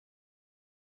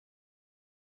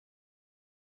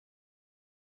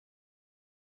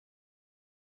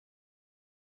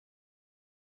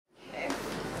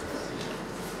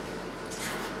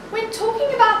when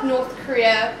talking about North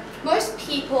Korea, most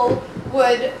people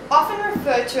would often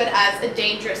refer to it as a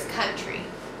dangerous country.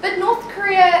 But North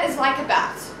Korea is like a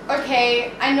bat.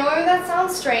 Okay, I know that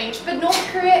sounds strange, but North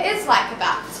Korea is like a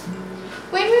bat.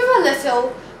 When we were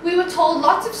little, we were told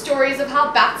lots of stories of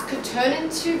how bats could turn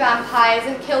into vampires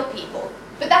and kill people.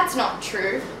 But that's not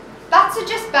true. Bats are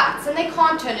just bats and they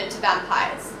can't turn into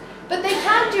vampires. But they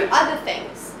can do other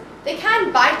things. They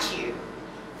can bite you.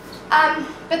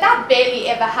 But that barely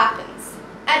ever happens.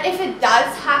 And if it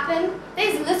does happen,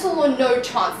 there's little or no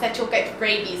chance that you'll get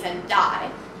rabies and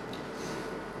die.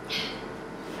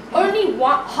 Only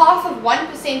half of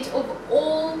 1% of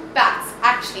all bats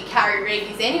actually carry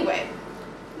rabies anyway.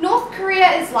 North Korea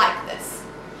is like this.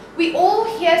 We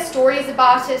all hear stories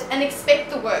about it and expect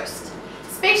the worst,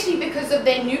 especially because of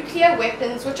their nuclear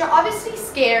weapons, which are obviously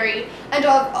scary and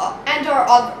are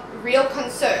of real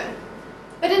concern.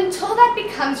 But until that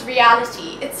becomes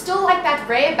reality, it's still like that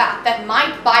rare bat that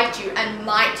might bite you and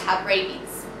might have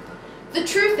rabies. The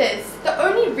truth is, the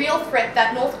only real threat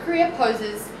that North Korea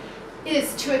poses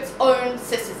is to its own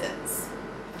citizens.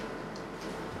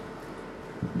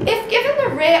 If given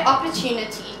the rare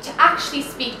opportunity to actually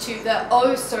speak to the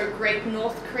oh-so-great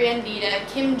North Korean leader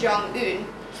Kim Jong-un,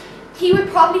 he would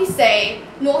probably say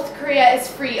North Korea is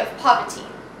free of poverty.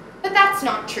 But that's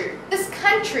not true. This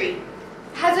country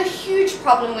has a huge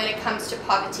problem when it comes to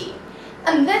poverty,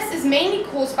 and this is mainly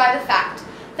caused by the fact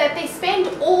that they spend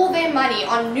all their money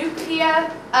on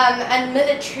nuclear and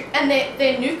military and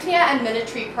their nuclear and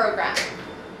military program.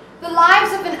 The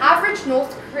lives of an average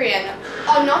North Korean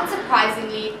are not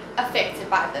surprisingly affected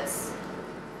by this.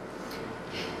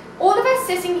 All of us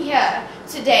sitting here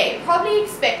today probably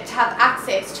expect to have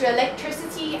access to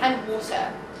electricity and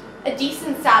water, a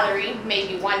decent salary,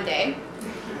 maybe one day,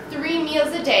 3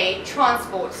 meals a day,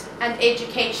 transport, and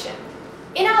education.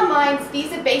 In our minds, these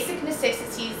are basic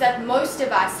necessities that most of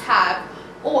us have,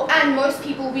 and most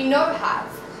people we know have.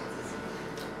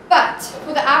 But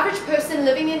for the average person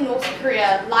living in North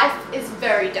Korea, life is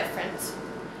very different.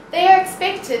 They are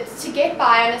expected to get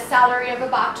by on a salary of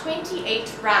about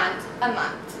 28 Rand a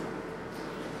month.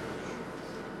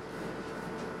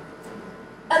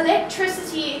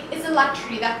 Electricity is a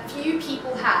luxury that few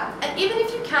people have, and even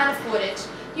if you can afford it,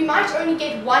 you might only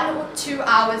get 1 or 2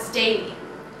 hours daily.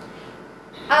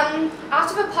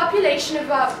 Out of a population of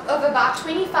about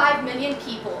 25 million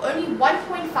people, only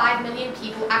 1.5 million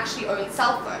people actually own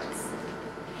cell phones.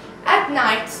 At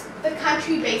night, the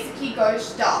country basically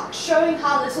goes dark, showing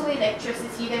how little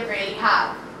electricity they really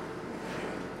have.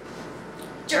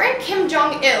 During Kim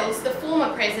Jong-il's, the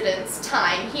former president's,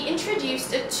 time, he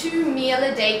introduced a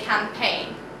 2-meal-a-day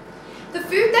campaign. The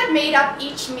food that made up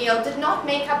each meal did not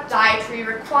make up dietary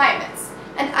requirements,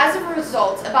 and as a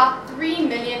result, about 3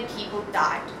 million people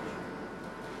died.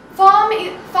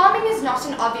 Farming is not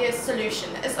an obvious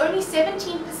solution, as only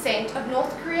 17% of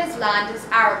North Korea's land is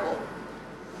arable.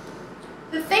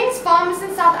 The things farmers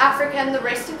in South Africa and the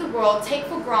rest of the world take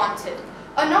for granted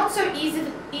are not so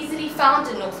easily found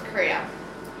in North Korea.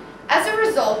 As a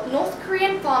result, North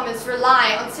Korean farmers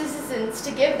rely on citizens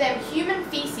to give them human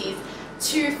feces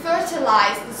to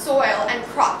fertilize the soil and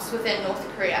crops within North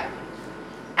Korea.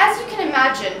 As you can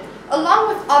imagine, along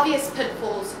with obvious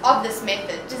pitfalls of this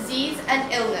method, disease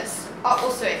and illness are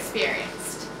also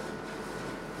experienced.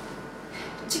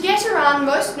 To get around,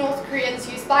 most North Koreans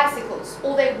use bicycles,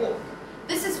 or they walk.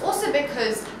 This is also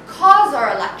because cars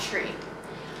are a luxury.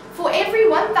 For every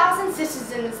 1,000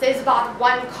 citizens, there's about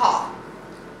 1 car.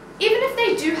 Even if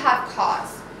they do have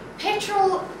cars,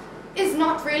 petrol is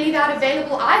not really that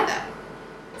available either.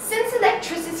 Since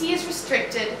electricity is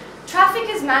restricted, traffic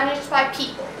is managed by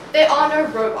people. There are no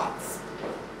robots.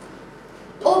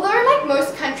 Although, like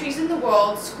most countries in the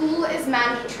world, school is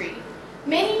mandatory,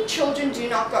 many children do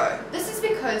not go. This is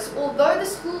because, although the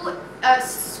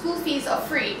school fees are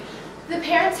free, the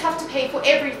parents have to pay for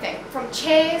everything, from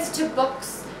chairs to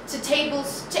books to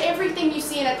tables to everything you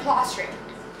see in a classroom.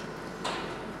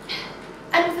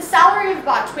 And with a salary of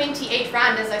about 28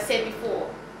 Rand, as I said before,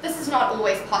 this is not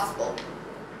always possible.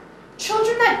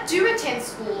 Children that do attend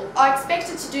school are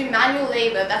expected to do manual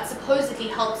labor that supposedly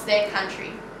helps their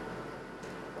country.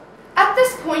 At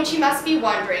this point, you must be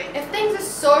wondering, if things are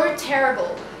so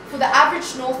terrible for the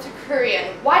average North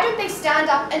Korean, why don't they stand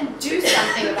up and do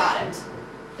something about it?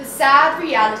 The sad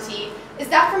reality is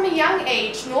that from a young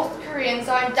age, North Koreans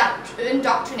are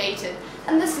indoctrinated,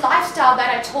 and this lifestyle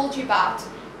that I told you about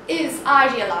is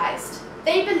idealized.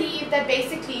 They believe that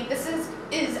basically this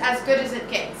is as good as it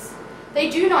gets. They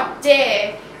do not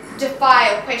dare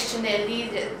defy or question their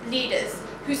leaders,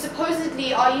 who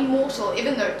supposedly are immortal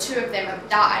even though 2 of them have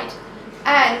died.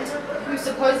 and who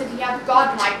supposedly have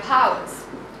godlike powers.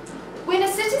 When a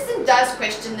citizen does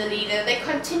question the leader, they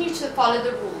continue to follow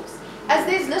the rules, as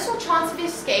there's little chance of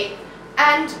escape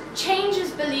and change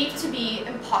is believed to be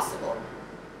impossible.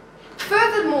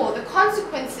 Furthermore, the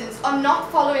consequences of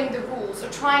not following the rules or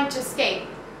trying to escape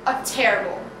are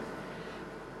terrible.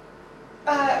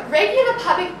 Regular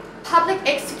public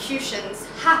executions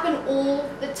happen all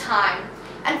the time,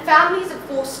 and families are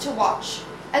forced to watch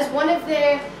as one of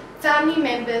their family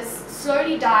members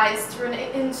slowly dies through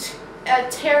a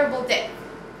terrible death.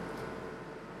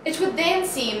 It would then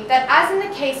seem that, as in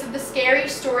the case of the scary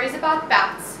stories about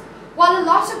bats, while a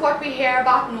lot of what we hear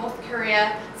about North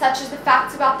Korea, such as the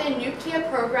facts about their nuclear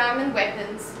program and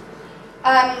weapons,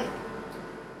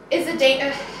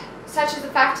 such as the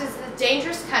fact is a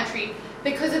dangerous country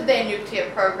because of their nuclear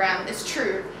program, is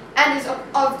true and is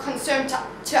of concern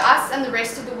to us and the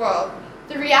rest of the world,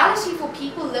 the reality for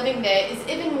people living there is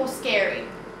even more scary.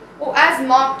 Or as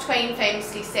Mark Twain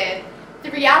famously said,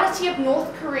 the reality of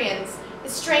North Koreans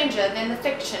is stranger than the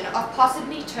fiction of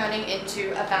possibly turning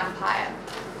into a vampire.